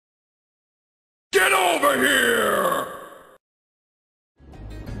Get over here!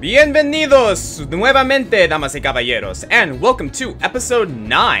 Bienvenidos nuevamente, damas y caballeros, and welcome to episode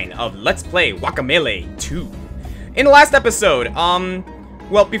 9 of Let's Play Guacamelee 2. In the last episode,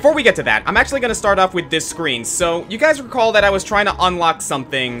 well, before we get to that, I'm actually gonna start off with this screen. So, you guys recall that I was trying to unlock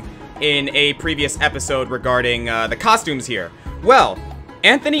something in a previous episode regarding, the costumes here. Well,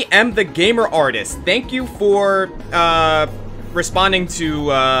 Anthony M. the Gamer Artist, thank you for, responding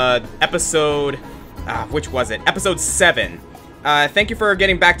to, episode, which was it? Episode 7. Thank you for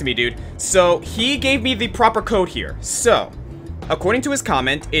getting back to me, dude. So, he gave me the proper code here. So, according to his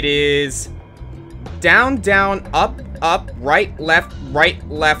comment, it is down, down, up, up, right, left,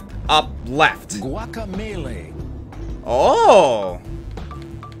 up, left. Guacamelee. Oh!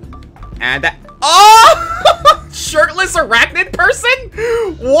 And that— oh! Shirtless arachnid person?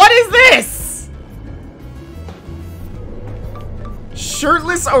 What is this?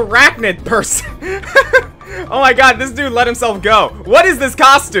 Shirtless arachnid person. Oh my god, this dude let himself go. What is this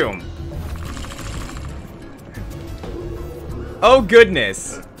costume? Oh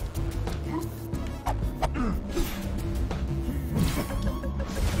goodness.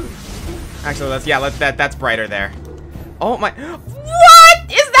 Actually, that's brighter there. Oh my—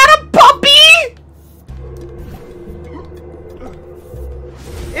 what? Is that a puppy?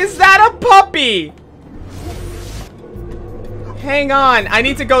 Is that a puppy? Hang on, I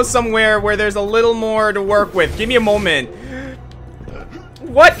need to go somewhere where there's a little more to work with. Give me a moment.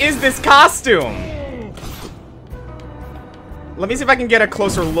 What is this costume? Let me see if I can get a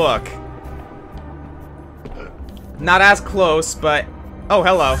closer look. Not as close, but— oh,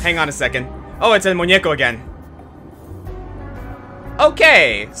 hello. Hang on a second. Oh, it's a muñeco again.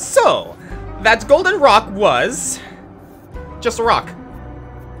 Okay, so that golden rock was just a rock.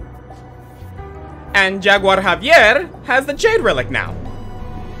 And Jaguar Javier has the jade relic now.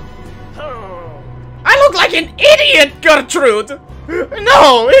 I look like an idiot, Gertrude!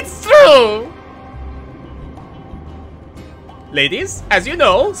 No, it's true! Ladies, as you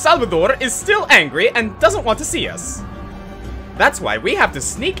know, Salvador is still angry and doesn't want to see us. That's why we have to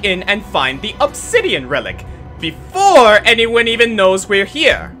sneak in and find the obsidian relic before anyone even knows we're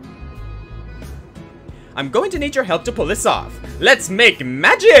here. I'm going to need your help to pull this off. Let's make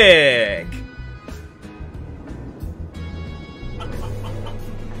magic!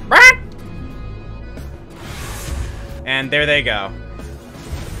 And there they go.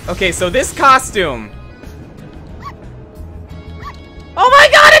 Okay, so this costume. Oh my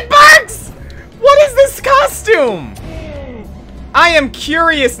god, it barks! What is this costume? I am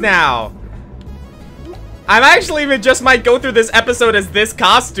curious now. I'm actually even just might go through this episode as this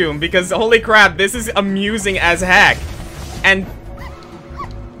costume because holy crap, this is amusing as heck. And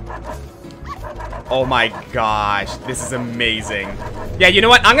oh my gosh, this is amazing. Yeah, you know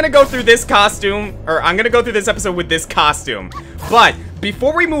what? I'm gonna go through this costume, or I'm gonna go through this episode with this costume. But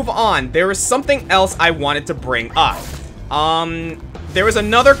before we move on, there is something else I wanted to bring up. There was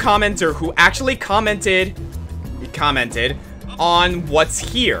another commenter who actually commented on what's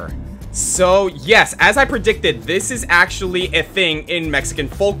here. So yes, as I predicted, this is actually a thing in Mexican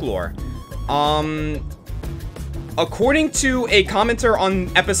folklore. According to a commenter on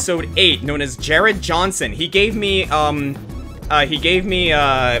episode 8, known as Jared Johnson, he gave me a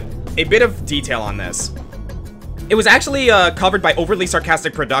bit of detail on this. It was actually covered by Overly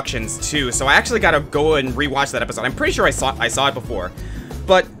Sarcastic Productions too, so I actually gotta go and rewatch that episode. I'm pretty sure I saw it before,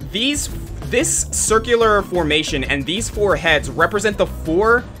 but this circular formation and these 4 heads represent the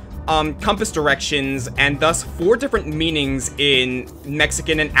 4 compass directions and thus 4 different meanings in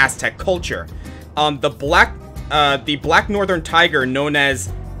Mexican and Aztec culture. The black northern tiger, known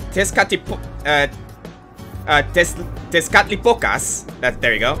as Tezcatlipocas,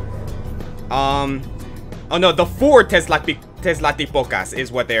 there you go. Oh no, the 4 Tezcatlipocas is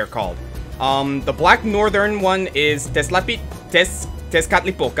what they are called. The black northern one is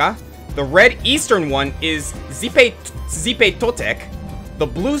Tezcatlipoca. The red eastern one is Zipetotec. The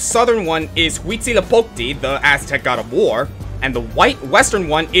blue southern one is Huitzilopochtli, the Aztec god of war. And the white western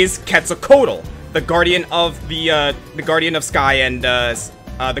one is Quetzalcoatl, the guardian of the guardian of sky and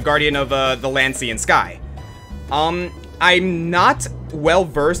the guardian of the land, sea, and sky. I'm not well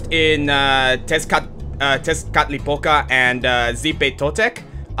versed in Tezcatlipoca and Zipetotec.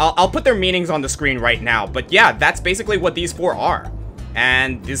 I'll put their meanings on the screen right now, but yeah, that's basically what these 4 are.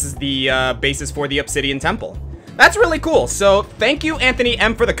 And this is the basis for the Obsidian Temple. That's really cool. So thank you, Anthony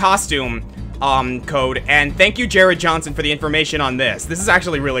M, for the costume code, and thank you, Jared Johnson, for the information on this. This is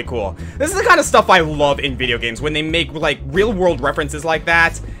actually really cool. This is the kind of stuff I love in video games, when they make like real world references like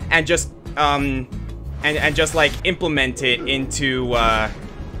that and just and just like implement it into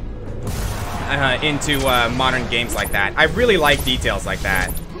into modern games like that. I really like details like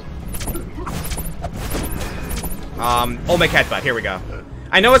that. Olmec headbutt, here we go.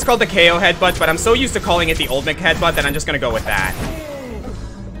 I know it's called the KO headbutt, but I'm so used to calling it the Olmec headbutt that I'm just gonna go with that.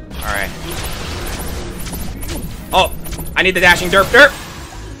 Alright. Oh, I need the dashing derp derp.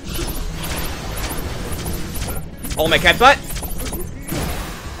 Olmec headbutt.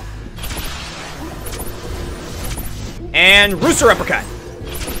 And Rooster uppercut.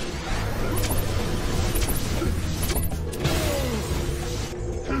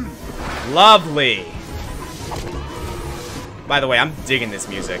 Lovely. By the way, I'm digging this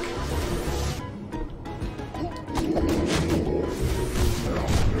music.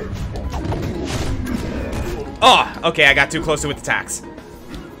 Oh, okay, I got too close to it with attacks.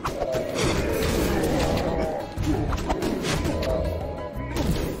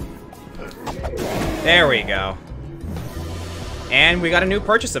 There we go. And we got a new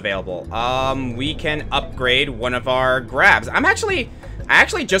purchase available. We can upgrade one of our grabs. I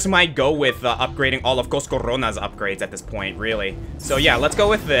actually just might go with upgrading all of Coscorona's upgrades at this point, really. So yeah, let's go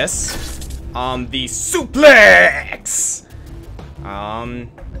with this. The suplex! And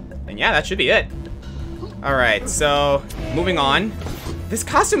yeah, that should be it. Alright, so moving on. This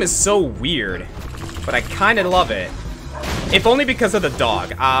costume is so weird, but I kinda love it. If only because of the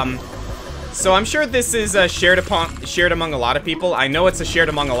dog. So I'm sure this is shared among a lot of people. I know it's shared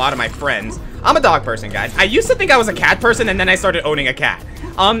among a lot of my friends. I'm a dog person, guys. I used to think I was a cat person, and then I started owning a cat.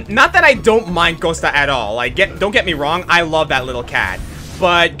 Not that I don't mind Costa at all. Like, don't get me wrong, I love that little cat.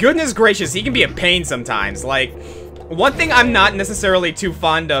 But goodness gracious, he can be a pain sometimes. Like, one thing I'm not necessarily too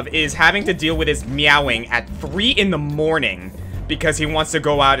fond of is having to deal with his meowing at 3 in the morning because he wants to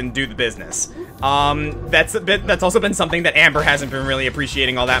go out and do the business. That's also been something that Amber hasn't been really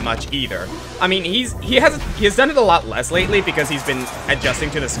appreciating all that much either. I mean, he has done it a lot less lately because he's been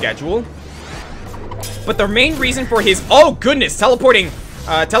adjusting to the schedule. But the main reason for his, oh goodness, teleporting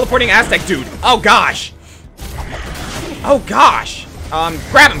Aztec dude. Oh gosh. Oh gosh.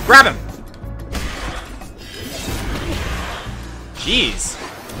 Grab him. Jeez.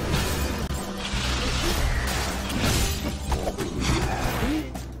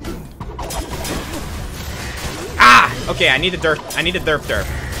 Okay, I need a derp derp.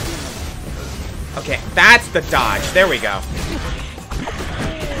 Okay, that's the dodge. There we go.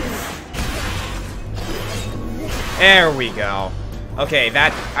 There we go. Okay,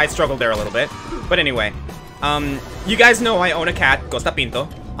 I struggled there a little bit. But anyway, you guys know I own a cat, Costa Pinto.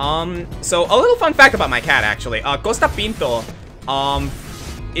 So a little fun fact about my cat, actually. Costa Pinto,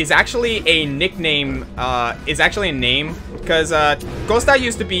 is actually a nickname, is actually a name, because, Costa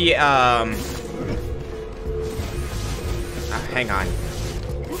used to be, hang on.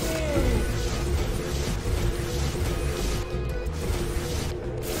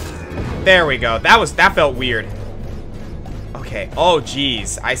 There we go. That felt weird. Okay. Oh,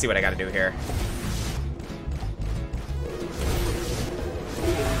 geez. I see what I gotta do here.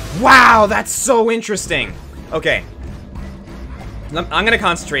 Wow, that's so interesting. Okay. I'm gonna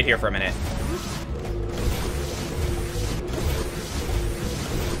concentrate here for a minute.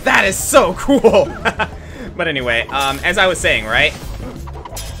 That is so cool. But anyway, as I was saying, right?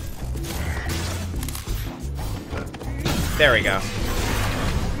 There we go.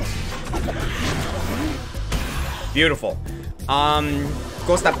 Beautiful.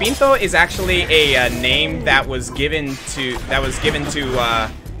 Costa Pinto is actually a name that was given to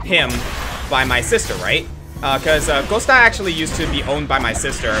him by my sister, right? Because Costa actually used to be owned by my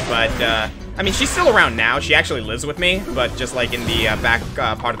sister, but I mean, she's still around now. She actually lives with me, but just like in the back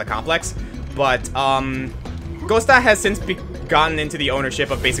part of the complex. But Costa has since gotten into the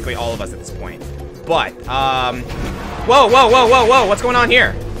ownership of basically all of us at this point. But whoa, what's going on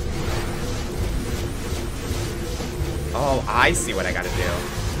here? Oh, I see what I gotta do.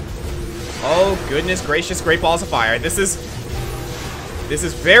 Oh, goodness gracious, great balls of fire. This is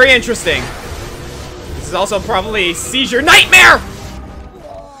very interesting. This is also probably a seizure nightmare!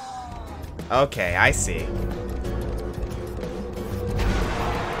 Okay, I see.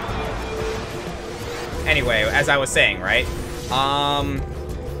 Anyway, as I was saying, right?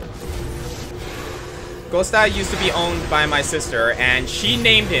 Costa used to be owned by my sister, and she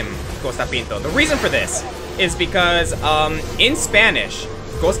named him Costa Pinto. The reason for this is because, in Spanish,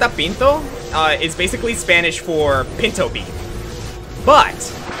 Costa Pinto is basically Spanish for pinto beef. But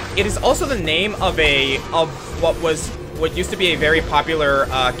it is also the name of what used to be a very popular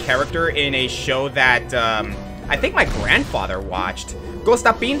character in a show that I think my grandfather watched.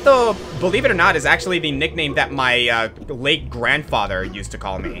 Costa Pinto, believe it or not, is actually the nickname that my late grandfather used to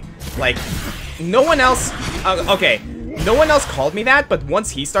call me. Like, no one else... okay, no one else called me that, but once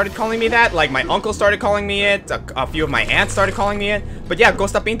he started calling me that, like my uncle started calling me it, a few of my aunts started calling me it. But yeah,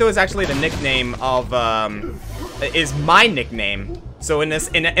 Gustapinto is actually the nickname of, is my nickname. So in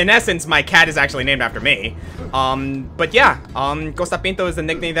essence, my cat is actually named after me. But yeah, Gustapinto is the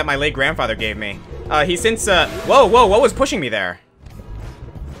nickname that my late grandfather gave me. He since, whoa, what was pushing me there?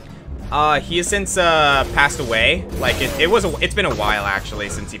 He has since, passed away. Like, it's been a while, actually,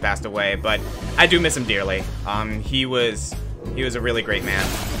 since he passed away, but I do miss him dearly. He was a really great man.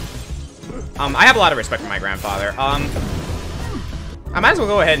 I have a lot of respect for my grandfather. I might as well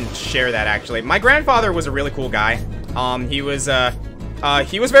go ahead and share that, actually. My grandfather was a really cool guy. He was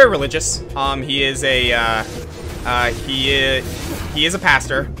very religious. He is a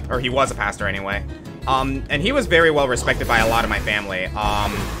pastor, or he was a pastor anyway. And he was very well respected by a lot of my family.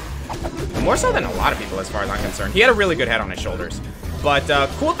 More so than a lot of people, as far as I'm concerned. He had a really good head on his shoulders. But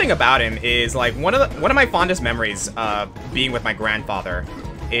cool thing about him is, like, one of my fondest memories being with my grandfather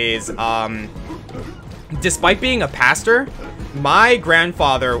is, despite being a pastor, my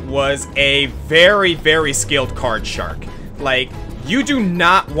grandfather was a very, very skilled card shark. Like, you do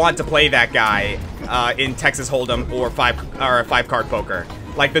not want to play that guy in Texas Hold'em or five card poker.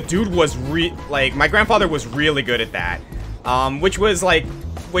 Like, the dude was my grandfather was really good at that.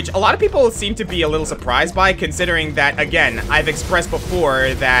 Which a lot of people seem to be a little surprised by, considering that, again, I've expressed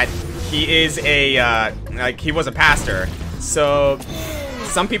before that he is he was a pastor. So,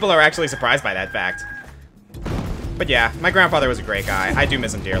 some people are actually surprised by that fact. But yeah, my grandfather was a great guy. I do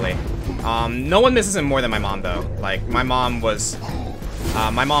miss him dearly. No one misses him more than my mom, though. Like, my mom was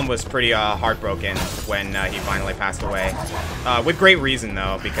pretty heartbroken when he finally passed away. With great reason,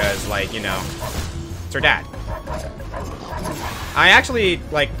 though, because, like, you know, it's her dad. I actually,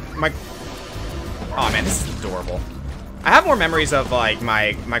 like, oh man, this is adorable. I have more memories of, like,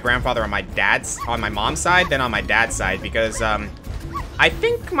 my grandfather on my mom's side than on my dad's side, because, oh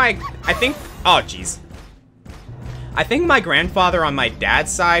jeez. I think my grandfather on my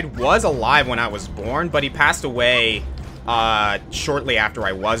dad's side was alive when I was born, but he passed away, shortly after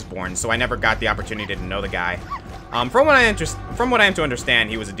I was born, so I never got the opportunity to know the guy. From what I am to understand,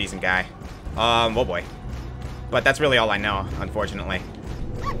 he was a decent guy. Oh boy. But that's really all I know, unfortunately.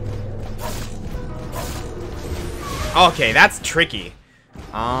 Okay, that's tricky.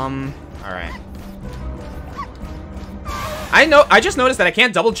 Alright. I just noticed that I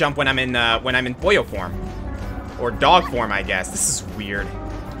can't double jump when I'm in Pollo form. Or dog form, I guess. This is weird.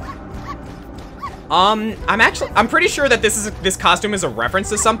 I'm pretty sure that this costume is a reference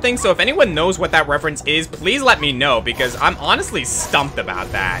to something, so if anyone knows what that reference is, please let me know, because I'm honestly stumped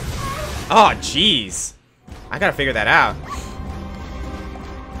about that. Oh, jeez. I gotta figure that out.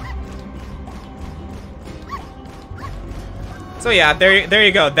 So yeah, there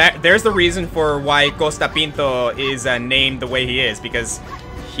you go. There's the reason for why Gustapinto is named the way he is, because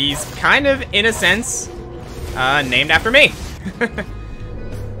he's kind of, in a sense, named after me.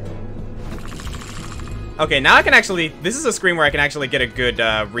 Okay, now I can actually... This is a screen where I can actually get a good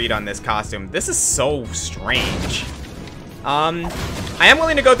read on this costume. This is so strange. I am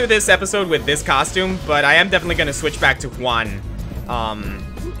willing to go through this episode with this costume, but I am definitely going to switch back to Juan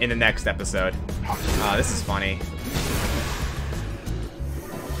in the next episode. This is funny.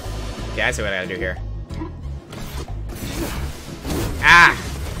 Okay, I see what I gotta do here. Ah!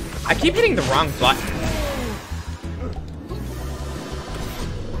 I keep hitting the wrong button.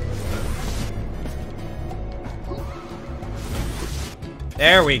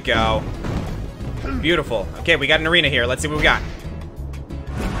 There we go. Beautiful. Okay, we got an arena here. Let's see what we got.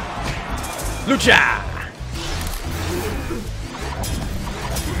 Lucha!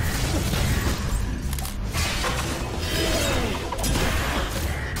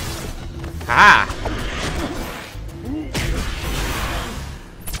 Ah!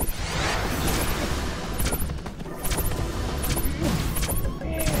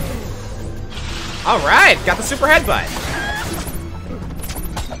 Alright, got the super headbutt.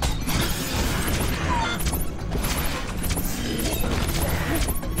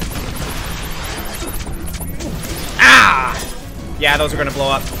 Yeah, those are gonna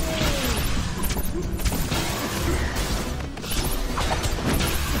blow up.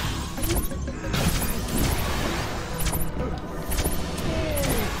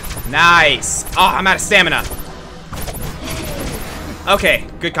 Nice. Oh, I'm out of stamina. Okay,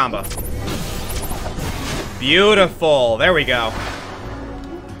 good combo. Beautiful. There we go.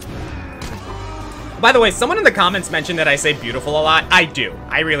 By the way, someone in the comments mentioned that I say beautiful a lot. I do.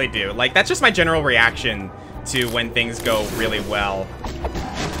 I really do. Like, that's just my general reaction to when things go really well.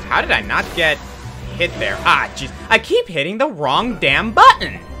 How did I not get hit there? Ah, jeez. I keep hitting the wrong damn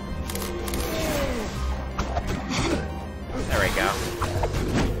button. we go.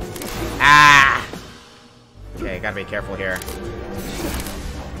 Ah! Okay, gotta be careful here.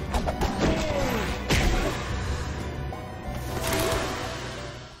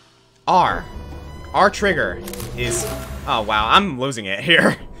 R. R trigger is... Oh, wow, I'm losing it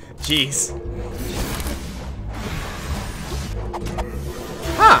here. Jeez.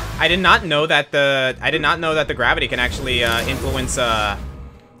 Huh, I did not know that the gravity can actually influence the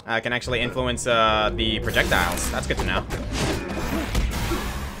projectiles. That's good to know.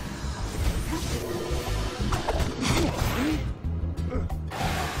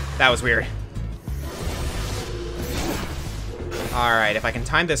 That was weird. Alright, if I can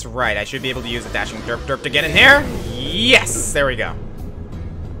time this right, I should be able to use the dashing derp to get in here. Yes! There we go.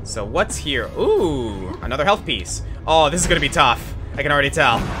 So what's here? Ooh, another health piece. Oh, this is gonna be tough. I can already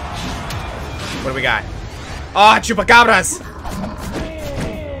tell. What do we got? Oh, chupacabras!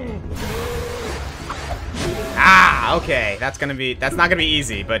 Ah, okay. That's not gonna be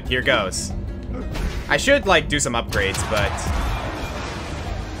easy, but here goes. I should, like, do some upgrades, but...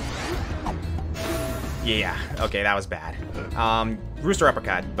 Yeah, okay, that was bad. Rooster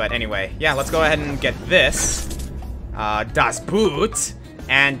uppercut, but anyway. Yeah, let's go ahead and get this. Das Boot.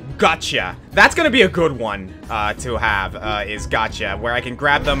 And Gotcha. That's gonna be a good one to have, is Gotcha, where I can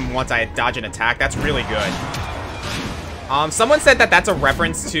grab them once I dodge an attack. That's really good. Someone said that that's a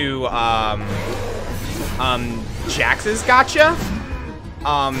reference to, Jax's Gotcha.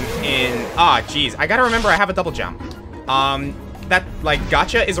 Geez, I gotta remember I have a double jump. That, like,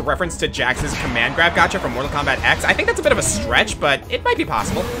 Gotcha is a reference to Jax's command grab Gotcha from Mortal Kombat X. I think that's a bit of a stretch, but it might be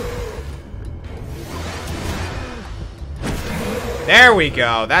possible. There we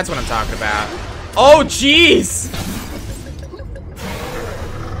go. That's what I'm talking about. Oh, jeez!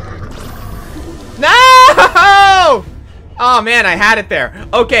 No! Oh, man, I had it there.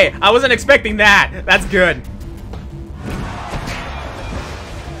 Okay, I wasn't expecting that. That's good.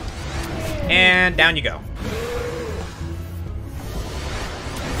 And down you go.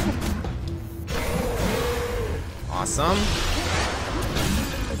 Awesome.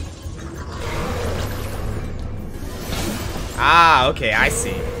 Ah, okay, I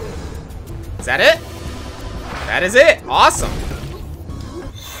see. Is that it? That is it. Awesome.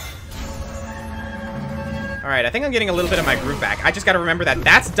 Alright, I think I'm getting a little bit of my groove back. I just gotta remember that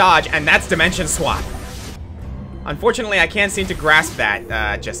that's dodge and that's dimension swap. Unfortunately, I can't seem to grasp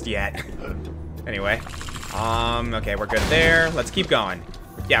that just yet. Anyway. Okay, we're good there. Let's keep going.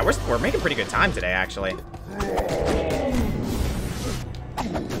 Yeah, we're making pretty good time today, actually.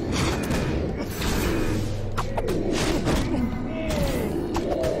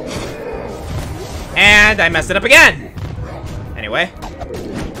 And I messed it up again. Anyway.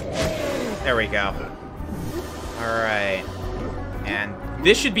 There we go. Alright. And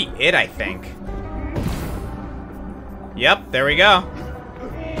this should be it, I think. Yep, there we go.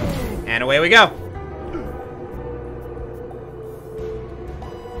 And away we go.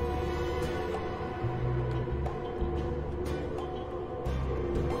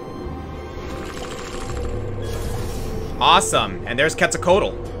 Awesome. And there's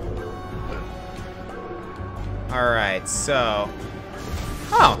Quetzalcoatl. Alright, so...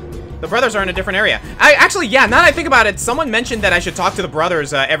 Oh, the brothers are in a different area. Actually, yeah, now that I think about it, someone mentioned that I should talk to the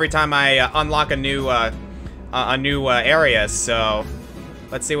brothers every time I unlock a new area, so...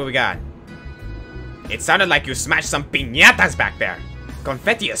 Let's see what we got. It sounded like you smashed some piñatas back there.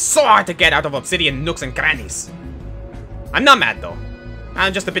 Confetti is so hard to get out of obsidian nooks and crannies. I'm not mad, though.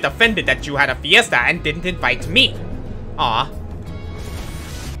 I'm just a bit offended that you had a fiesta and didn't invite me. Aw.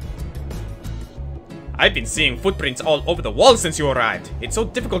 I've been seeing footprints all over the walls since you arrived. It's so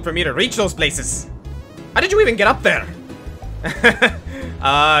difficult for me to reach those places. How did you even get up there?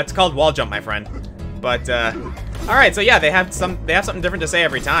 It's called wall jump, my friend. But, alright, so yeah, they have something different to say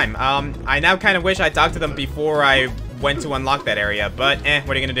every time. I now kind of wish I talked to them before I went to unlock that area, but,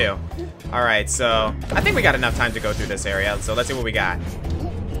 what are you gonna do? Alright, so, I think we got enough time to go through this area, so let's see what we got.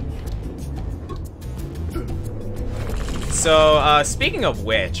 So, speaking of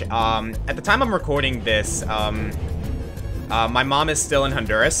which, at the time I'm recording this, my mom is still in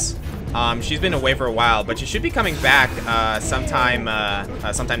Honduras. She's been away for a while, but she should be coming back, sometime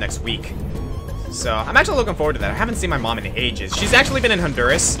next week. So, I'm actually looking forward to that. I haven't seen my mom in ages. She's actually been in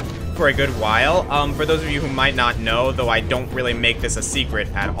Honduras for a good while. For those of you who might not know, though I don't really make this a secret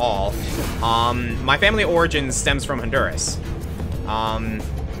at all, my family origin stems from Honduras.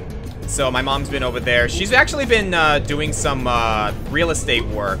 So my mom's been over there. She's actually been doing some real estate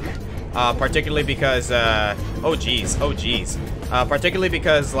work, particularly because particularly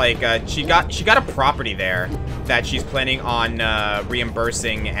because like she got a property there that she's planning on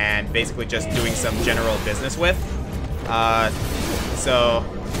reimbursing and basically just doing some general business with. So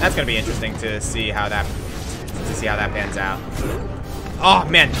that's gonna be interesting to see how that pans out. Oh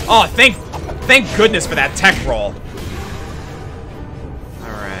man! Oh, thank goodness for that tech roll.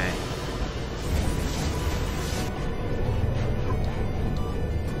 All right.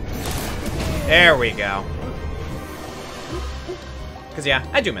 There we go. Cause yeah,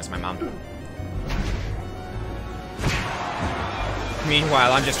 I do miss my mom.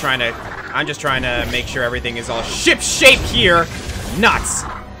 Meanwhile, I'm just trying to make sure everything is all ship-shape here. Nuts.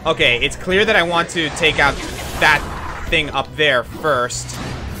 Okay, it's clear that I want to take out that thing up there first.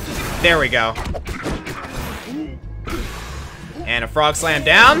 There we go. And a frog slam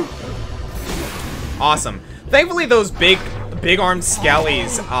down. Awesome. Thankfully, those big armed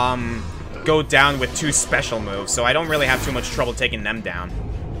skellies go down with 2 special moves, so I don't really have too much trouble taking them down.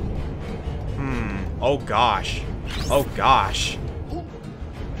 Oh gosh. Oh gosh.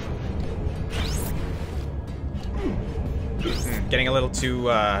 Getting a little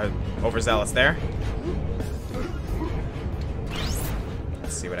too overzealous there.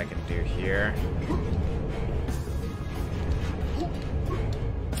 Let's see what I can do here.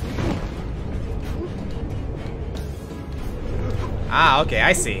 Ah, okay,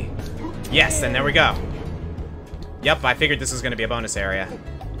 I see. Yes, and there we go. Yep, I figured this was going to be a bonus area.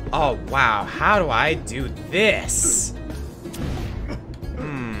 Oh, wow. How do I do this?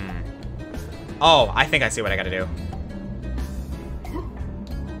 Oh, I think I see what I got to do.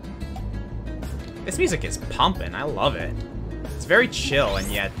 This music is pumping. I love it. It's very chill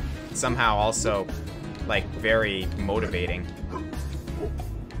and yet somehow also, like, very motivating.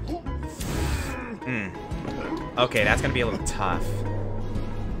 Okay, that's gonna be a little tough.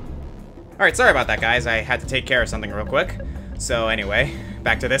 Alright, sorry about that, guys. I had to take care of something real quick. So anyway,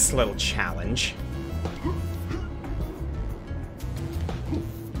 back to this little challenge.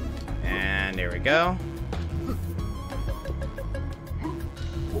 And here we go.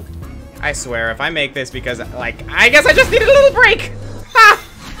 I swear, if I make this because, like, I guess I just needed a little break!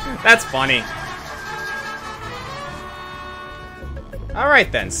 Ha! That's funny.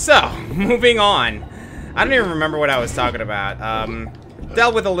 Alright then, so, moving on. I don't even remember what I was talking about.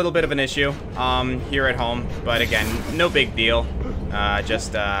 Dealt with a little bit of an issue, here at home, but again, no big deal.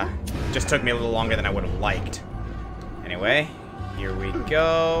 Just took me a little longer than I would have liked. Anyway, here we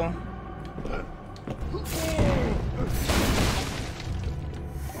go.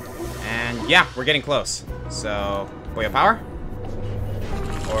 And yeah, we're getting close. So, Pollo Power?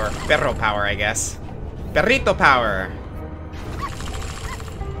 Or Perro Power, I guess. Perrito Power!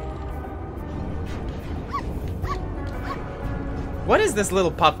 What is this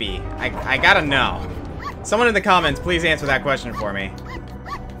little puppy? I gotta know. Someone in the comments, please answer that question for me.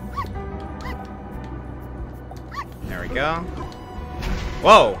 There we go.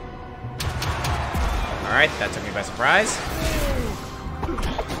 Whoa! Alright, that took me by surprise.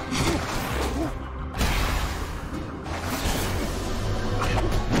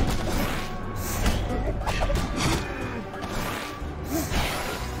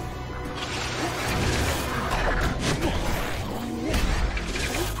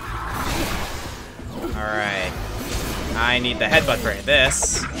 Alright. I need the headbutt for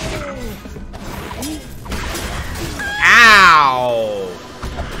this. Ow!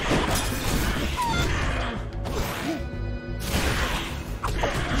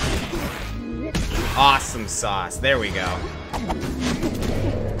 Awesome sauce. There we go.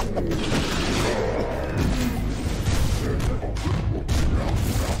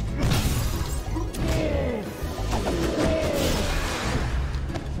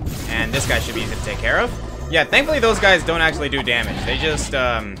 And this guy should be easy to take care of. Yeah, thankfully those guys don't actually do damage. They just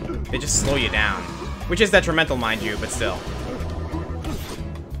slow you down. Which is detrimental, mind you, but still.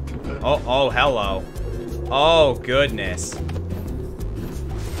 Oh, hello. Oh, goodness.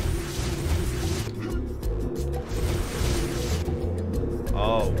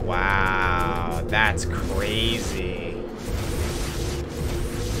 Oh, wow. That's crazy.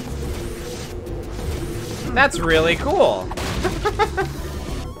 That's really cool.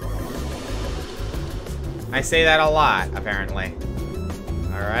 I say that a lot, apparently.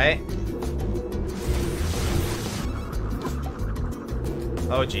 Alright.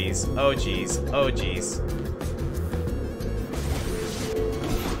 Oh, jeez. Oh, jeez. Oh, jeez.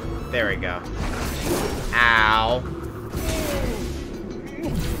 There we go. Ow.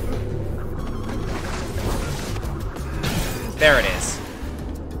 There it is.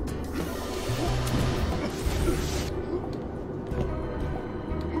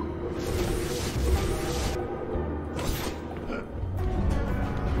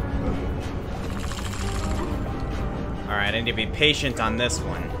 Alright, I need to be patient on this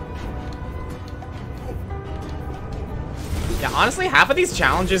one. honestly, half of these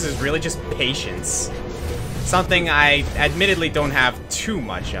challenges is really just patience. Something I admittedly don't have too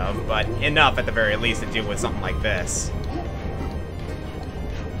much of, but enough at the very least to deal with something like this.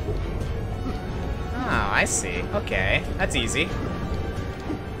 Oh, I see. Okay, that's easy.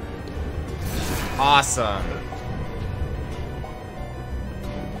 Awesome.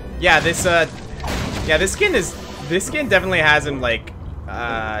 Yeah, this skin definitely has him, like,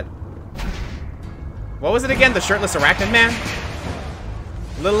 what was it again? The shirtless arachnid man?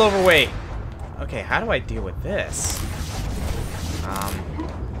 A little overweight. Okay, how do I deal with this?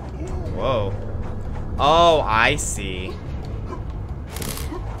 Whoa. Oh, I see.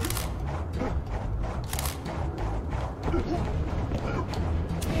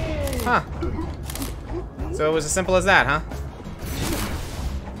 Huh. So it was as simple as that, huh?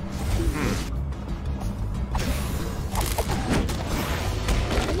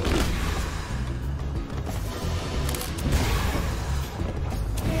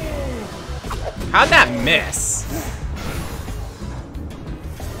 How'd that miss?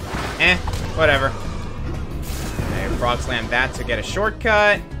 Whatever. Okay, frog slam that to get a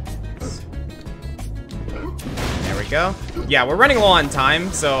shortcut. There we go. Yeah, we're running low on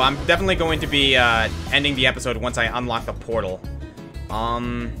time, so I'm definitely going to be ending the episode once I unlock the portal.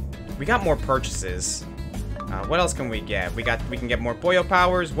 We got more purchases. What else can we get? We can get more Boyo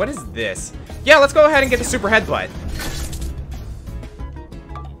powers. What is this? Yeah, let's go ahead and get the super headbutt.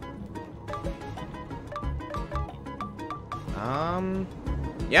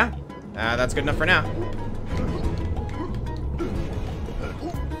 Yeah, that's good enough for now.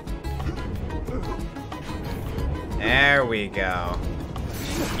 There we go.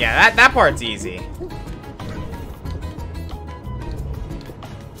 Yeah, that part's easy.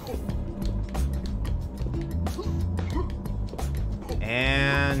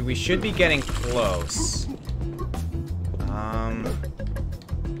 And we should be getting close.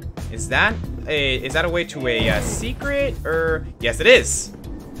 Is that a way to a secret, or yes, it is.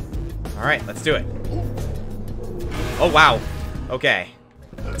 All right, let's do it. Oh wow. Okay.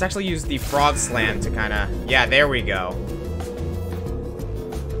 Let's actually use the frog slam to kind of... Yeah, there we go.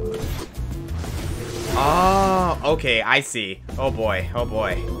 Oh, okay, I see. Oh boy, oh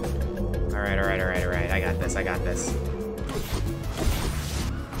boy. Alright, alright, alright, alright. I got this, I got this.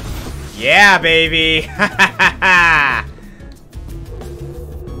 Yeah, baby!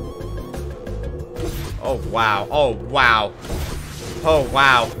 Oh, wow. Oh, wow. Oh,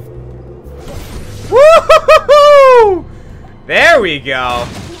 wow. Woo-hoo-hoo-hoo! There we go.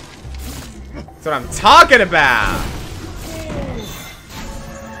 That's what I'm talking about.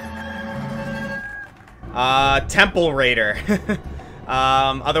 Temple Raider.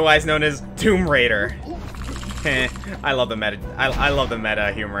 Otherwise known as Tomb Raider. I love the meta. I love the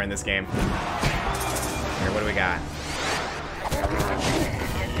meta humor in this game. Here, what do we got?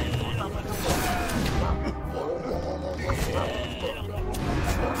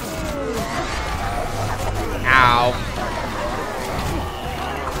 Ow.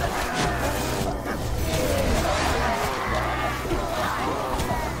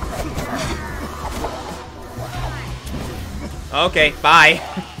 Okay, bye.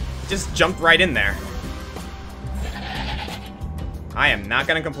 Just jumped right in there. I am not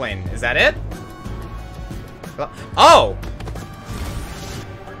gonna complain. Is that it? Oh!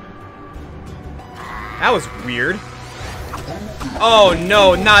 That was weird. Oh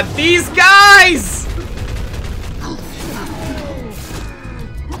no, not these guys!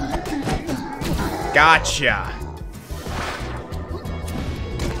 Gotcha.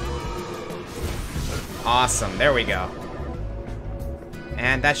 Awesome, there we go.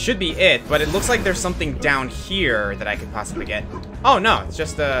 And that should be it, but it looks like there's something down here that I could possibly get. Oh no, it's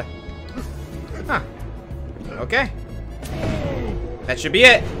just a... Huh. Okay. That should be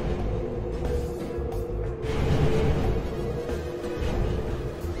it.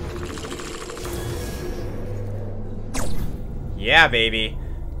 Yeah, baby.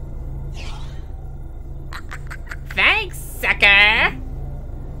 Thanks, sucker.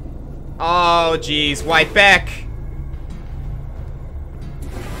 Oh, geez, White Beck.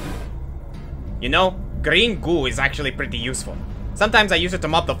 You know, green goo is actually pretty useful. Sometimes I use it to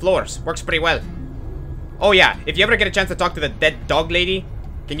mop the floors. Works pretty well. Oh yeah, if you ever get a chance to talk to the dead dog lady,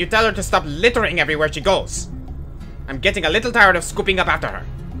 can you tell her to stop littering everywhere she goes? I'm getting a little tired of scooping up after her.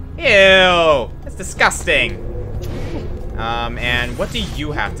 Ew, that's disgusting. And what do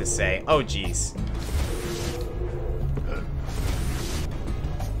you have to say? Oh, geez.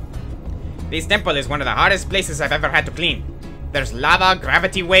 This temple is one of the hardest places I've ever had to clean. There's lava,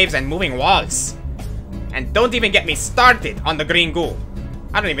 gravity waves, and moving walls. And don't even get me started on the green goo.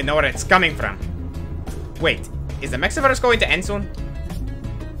 I don't even know where it's coming from. Wait, Is the Mexiverse going to end soon?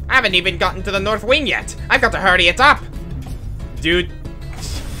 I haven't even gotten to the North Wing yet. I've got to hurry it up. Dude.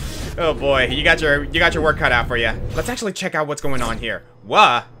 Oh boy, you got your work cut out for you. Let's actually check out what's going on here.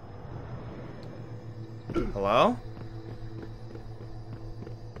 What? Hello?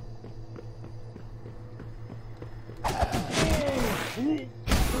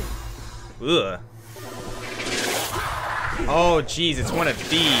 Ugh. Oh, jeez, it's one of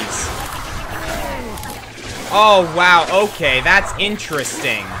these. Oh, wow, okay, that's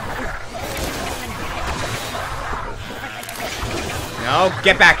interesting. No,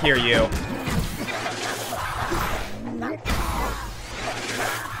 get back here, you.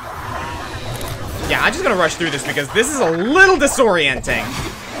 Yeah, I'm just gonna rush through this because this is a little disorienting.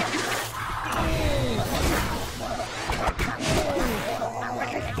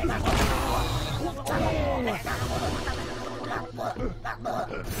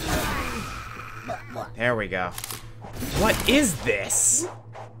 There we go. What is this?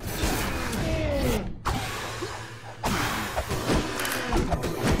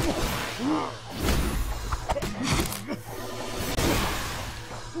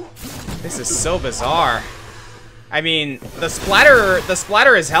 This is so bizarre. I mean, the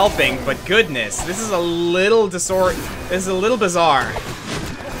splatter is helping, but goodness, this is a little bizarre.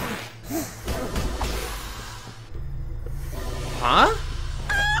 Huh?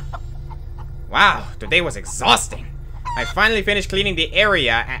 Wow, today was exhausting. I finally finished cleaning the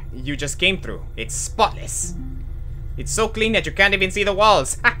area you just came through. It's spotless. It's so clean that you can't even see the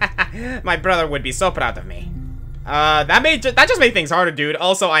walls. My brother would be so proud of me. That just made things harder, dude.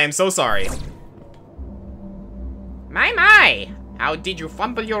 Also, I am so sorry. My. How did you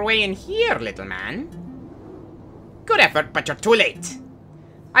fumble your way in here, little man? Good effort, but you're too late.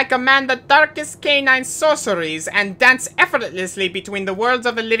 I command the darkest canine sorceries and dance effortlessly between the worlds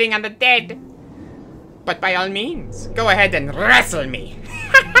of the living and the dead. But by all means, go ahead and wrestle me.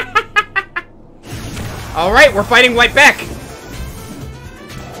 Alright, we're fighting White Beck.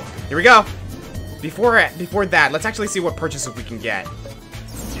 Here we go. Before that, let's actually see what purchases we can get.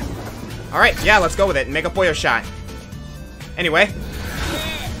 Alright, yeah, let's go with it. Make a Poyo shot. Anyway.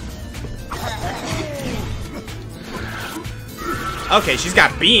 Okay, she's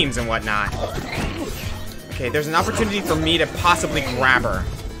got beams and whatnot. Okay, there's an opportunity for me to possibly grab her.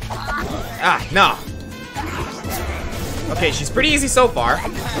 Ah, no. Okay, she's pretty easy so far.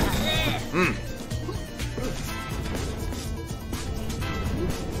 Hmm.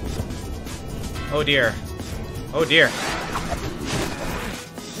 Oh dear. Oh dear.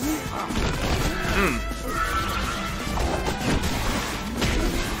 Hmm.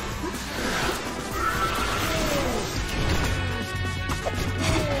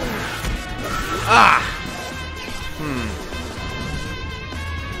 Ah! Hmm.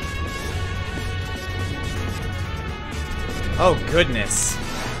 Oh, goodness.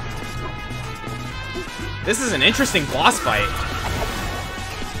 This is an interesting boss fight.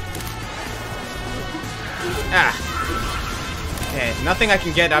 Ah. Okay, nothing I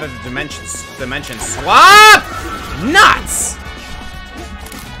can get out of the dimension swap! Nuts!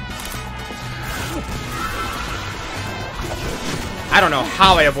 I don't know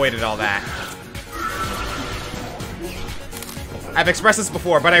how I avoided all that. I've expressed this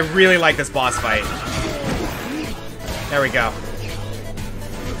before, but I really like this boss fight. There we go.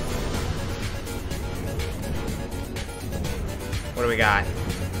 What do we got?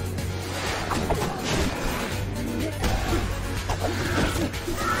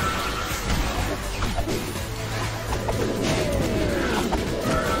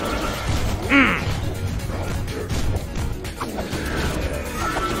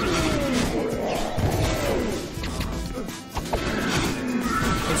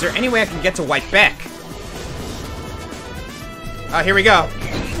 Is there any way I can get to White Beck? Oh, here we go.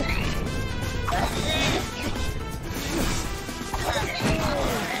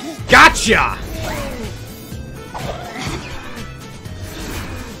 Gotcha!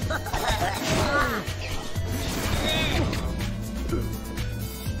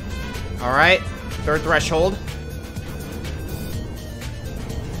 Alright, third threshold.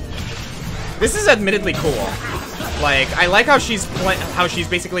 This is admittedly cool. Like, I like how she's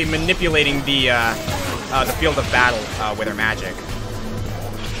basically manipulating the field of battle with her magic.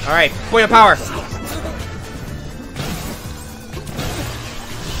 All right, Poyo power.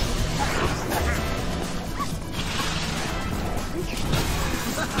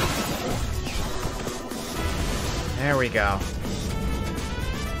 There we go.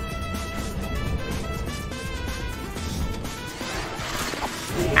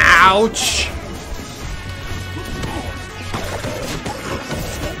 Ouch!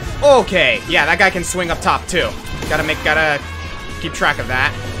 Okay, yeah, that guy can swing up top too. Gotta keep track of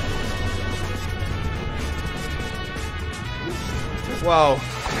that. Whoa.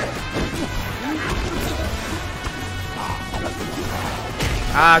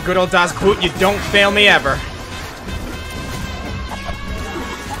 Ah, good old Das Boot, you don't fail me ever.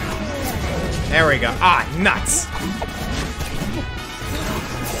 There we go. Ah, nuts.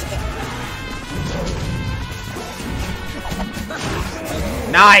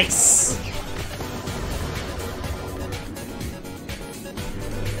 Nice.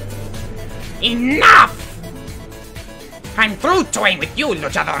 Enough! I'm through toying with you,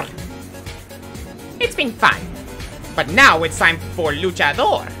 luchador. It's been fun, but now it's time for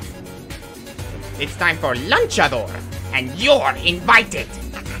luchador. It's time for lunchador, and you're invited.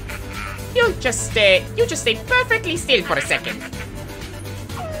 You just stay perfectly still for a second.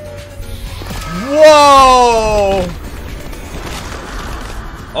 Whoa!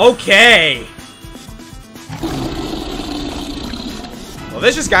 Okay. Well,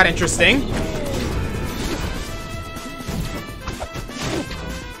 this just got interesting.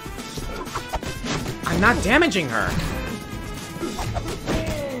 I'm not damaging her.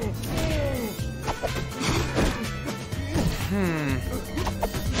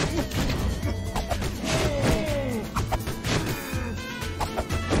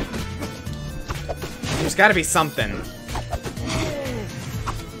 There's gotta be something.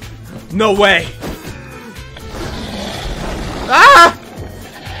 No way! Ah!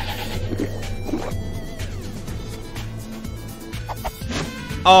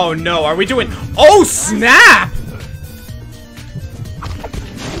 Oh no, are we doing— oh snap!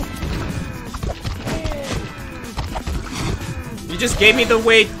 You just gave me the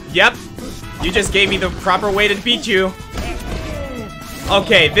way— yep. You just gave me the proper way to beat you.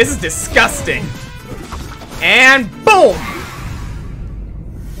 Okay, this is disgusting. And boom!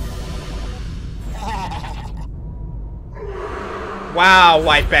 Wow,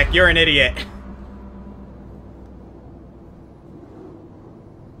 Whitebeck, you're an idiot.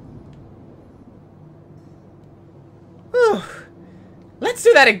 Whew. Let's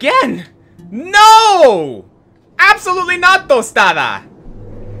do that again! No! Absolutely not, Tostada!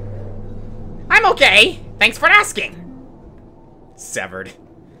 I'm okay. Thanks for asking. Severed.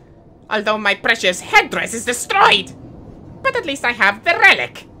 Although my precious headdress is destroyed. But at least I have the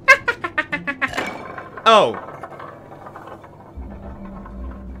relic. Oh.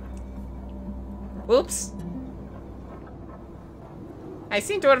 Oops. I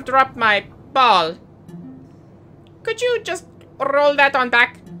seem to have dropped my ball. Could you just roll that on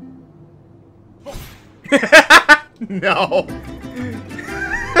back? No.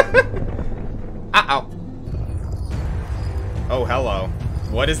 Uh-oh. Oh, hello.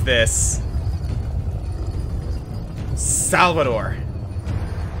 What is this? Salvador.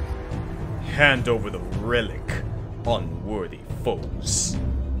 Hand over the relic, unworthy foes.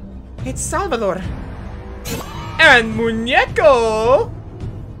 It's Salvador. And Muñeco!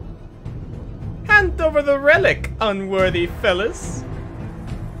 Hand over the relic, unworthy fellas.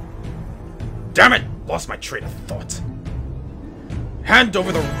 Damn it! Lost my train of thought. Hand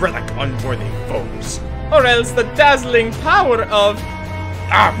over the relic, unworthy foes. Or else the dazzling power of—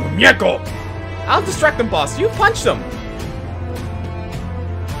 ah, Muñeco! I'll distract them, boss. You punch them.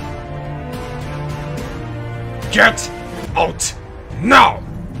 Get out now!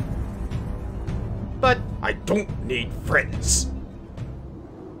 But I don't need friends.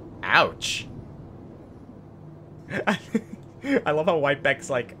 Ouch. I love how Whitebeck's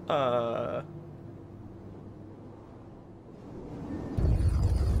like,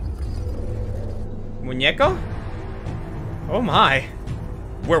 Muñeco? Oh my.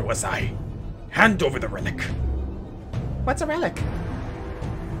 Where was I? Hand over the relic. What's a relic?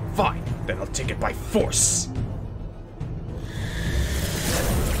 Fine, then I'll take it by force.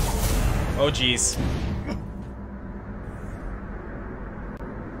 Oh jeez.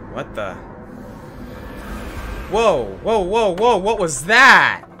 What the? Whoa, whoa, whoa, whoa, what was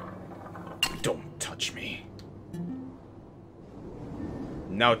that? Don't touch me.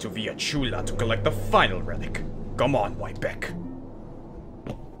 Now to Villa Chula to collect the final relic. Come on, Whitebeck.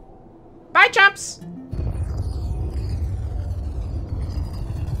 Bye, chumps!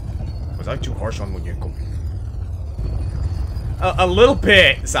 Was I too harsh on Muñeco? A little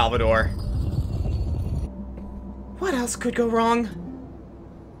bit, Salvador. What else could go wrong?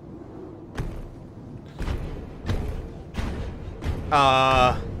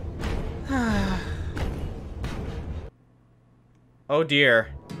 Oh dear.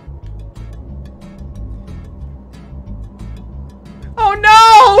 Oh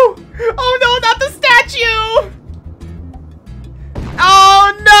no! Oh no, not the statue!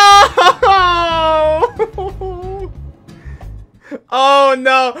 Oh no!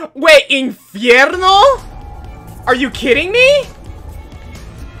 no. Wait, Infierno? Are you kidding me?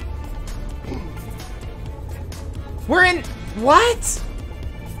 We're in... What?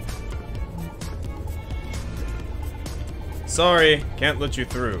 Sorry, can't let you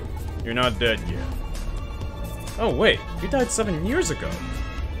through. You're not dead yet. Oh wait, you died 7 years ago.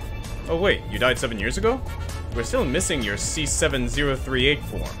 Oh wait, you died 7 years ago? We're still missing your C7038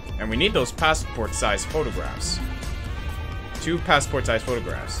 form, and we need those passport-sized photographs. 2 passport-sized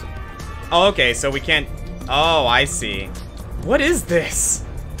photographs. Oh, okay, so we can't... Oh, I see. What is this?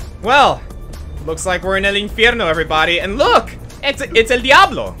 Well, looks like we're in El Infierno, everybody, and look! It's El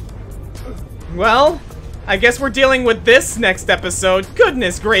Diablo! Well, I guess we're dealing with this next episode.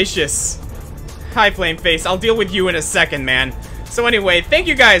 Goodness gracious. Hi, Flameface. I'll deal with you in a second, man. So anyway, thank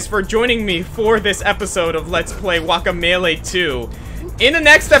you guys for joining me for this episode of Let's Play Guacamelee 2. In the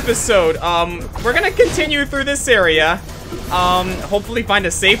next episode, we're gonna continue through this area. Hopefully find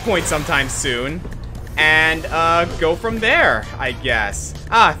a save point sometime soon. And, go from there, I guess.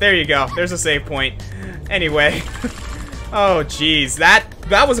 Ah, there you go. There's a save point. Anyway. Oh, jeez.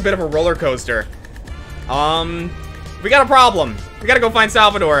 That was a bit of a roller coaster. We got a problem. We gotta go find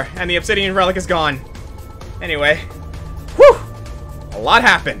Salvador, and the obsidian relic is gone. Anyway. Whew! A lot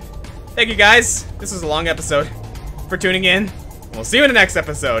happened. Thank you guys. This was a long episode. For tuning in. We'll see you in the next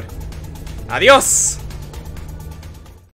episode. Adios!